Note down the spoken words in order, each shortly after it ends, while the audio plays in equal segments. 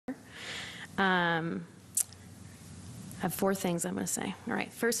I have 4 things I'm going to say. All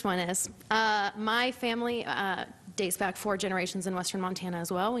right, first one is my family dates back 4 generations in western Montana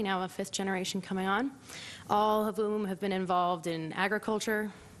as well. We now have a 5th generation coming on, all of whom have been involved in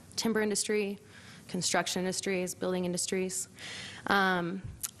agriculture, timber industry, construction industries, building industries. And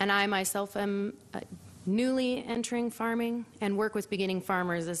I myself am newly entering farming and work with beginning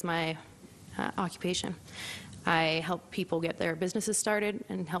farmers as my occupation. I help people get their businesses started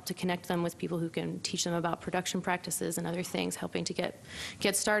and help to connect them with people who can teach them about production practices and other things, helping to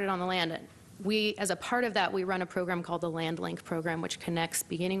get started on the land. As a part of that, we run a program called the Land Link program, which connects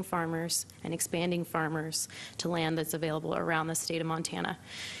beginning farmers and expanding farmers to land that's available around the state of Montana.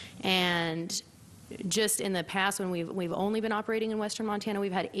 And just in the past, when we've only been operating in western Montana,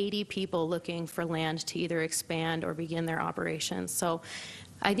 we've had 80 people looking for land to either expand or begin their operations. So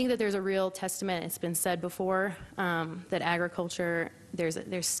I think that there's a real testament, it's been said before, that agriculture,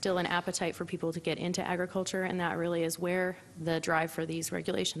 there's still an appetite for people to get into agriculture, and that really is where the drive for these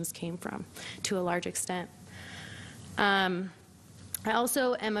regulations came from, to a large extent. I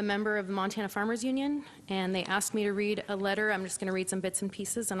also am a member of the Montana Farmers Union, and they asked me to read a letter. I'm just going to read some bits and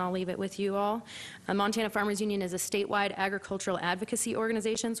pieces, and I'll leave it with you all. Montana Farmers Union is a statewide agricultural advocacy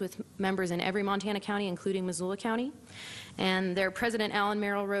organization with members in every Montana county, including Missoula County. And their president, Alan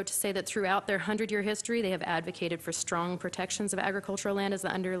Merrill, wrote to say that throughout their 100-year history, they have advocated for strong protections of agricultural land as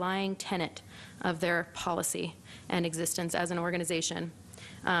the underlying tenet of their policy and existence as an organization.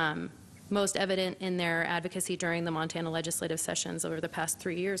 Most evident in their advocacy during the Montana legislative sessions over the past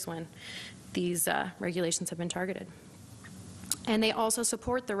 3 years when these regulations have been targeted. And they also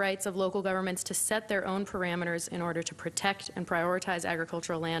support the rights of local governments to set their own parameters in order to protect and prioritize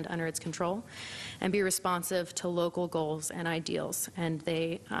agricultural land under its control and be responsive to local goals and ideals. And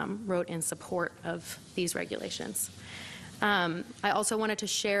they wrote in support of these regulations. I also wanted to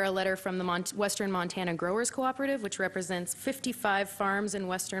share a letter from the Western Montana Growers Cooperative, which represents 55 farms in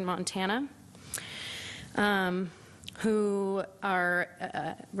western Montana, who are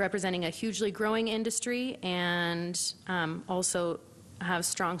representing a hugely growing industry and also have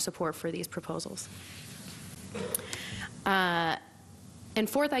strong support for these proposals. And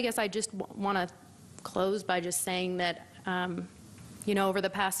fourth, I guess I just want to close by just saying that, you know, over the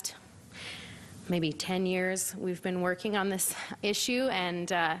past maybe 10 years, we've been working on this issue, and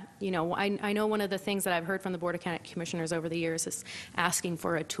you know, I know one of the things that I've heard from the Board of County Commissioners over the years is asking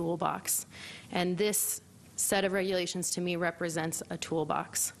for a toolbox, and this set of regulations to me represents a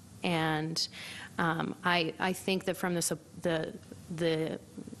toolbox. And I think that from the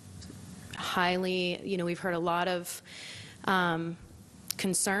highly, you know, we've heard a lot of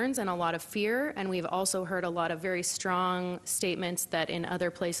concerns and a lot of fear, and we've also heard a lot of very strong statements that in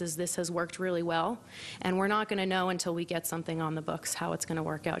other places this has worked really well, and we're not going to know until we get something on the books how it's going to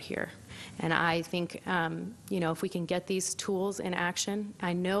work out here. And I think, you know, if we can get these tools in action,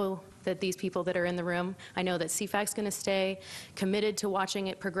 I know that these people that are in the room, I know that CFAC's going to stay committed to watching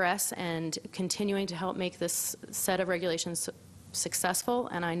it progress and continuing to help make this set of regulations successful,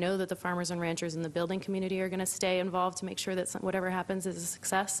 and I know that the farmers and ranchers in the building community are going to stay involved to make sure that whatever happens is a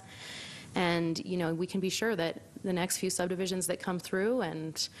success. And you know, we can be sure that the next few subdivisions that come through,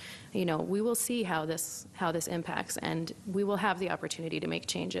 and you know, we will see how this impacts, and we will have the opportunity to make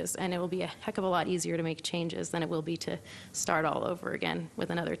changes, and it will be a heck of a lot easier to make changes than it will be to start all over again with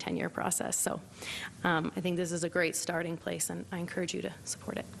another 10-year process. So I think this is a great starting place, and I encourage you to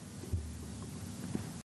support it.